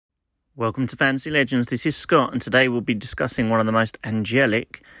Welcome to Fantasy Legends, this is Scott, and today we'll be discussing one of the most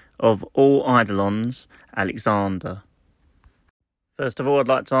angelic of all Eidolons, Alexander. First of all, I'd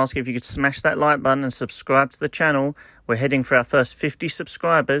like to ask if you could smash that like button and subscribe to the channel. We're heading for our first 50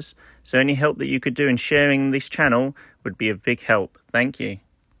 subscribers, so any help that you could do in sharing this channel would be a big help. Thank you.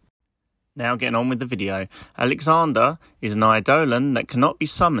 Now getting on with the video. Alexander is an Eidolon that cannot be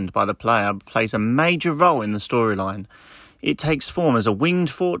summoned by the player, but plays a major role in the storyline. It takes form as a winged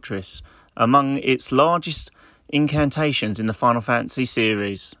fortress, among its largest incantations in the Final Fantasy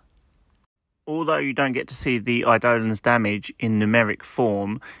series. Although you don't get to see the Eidolon's damage in numeric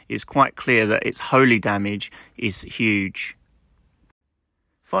form, it's quite clear that its holy damage is huge.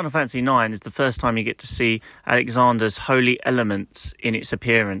 Final Fantasy IX is the first time you get to see Alexander's holy elements in its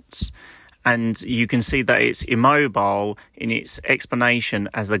appearance, and you can see that it's immobile in its explanation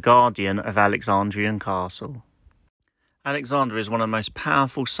as the guardian of Alexandrian Castle. Alexander is one of the most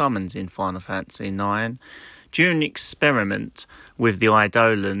powerful summons in Final Fantasy IX. During an experiment with the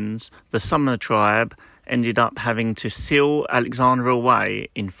Eidolons, the summoner tribe ended up having to seal Alexander away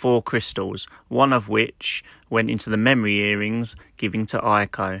in 4 crystals, one of which went into the memory earrings, giving to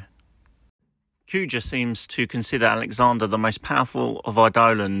Aiko. Kuja seems to consider Alexander the most powerful of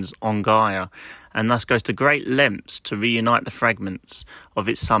Eidolons on Gaia, and thus goes to great lengths to reunite the fragments of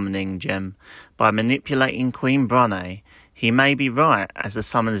its summoning gem. By manipulating Queen Brunne, he may be right, as the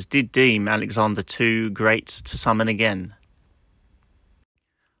summoners did deem Alexander too great to summon again.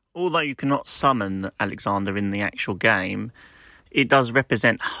 Although you cannot summon Alexander in the actual game, it does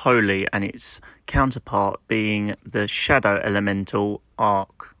represent holy, and its counterpart being the shadow elemental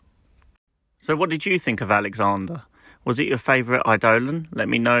Arc. So what did you think of Alexander? Was it your favourite Eidolon? Let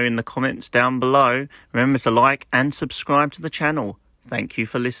me know in the comments down below. Remember to like and subscribe to the channel. Thank you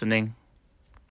for listening.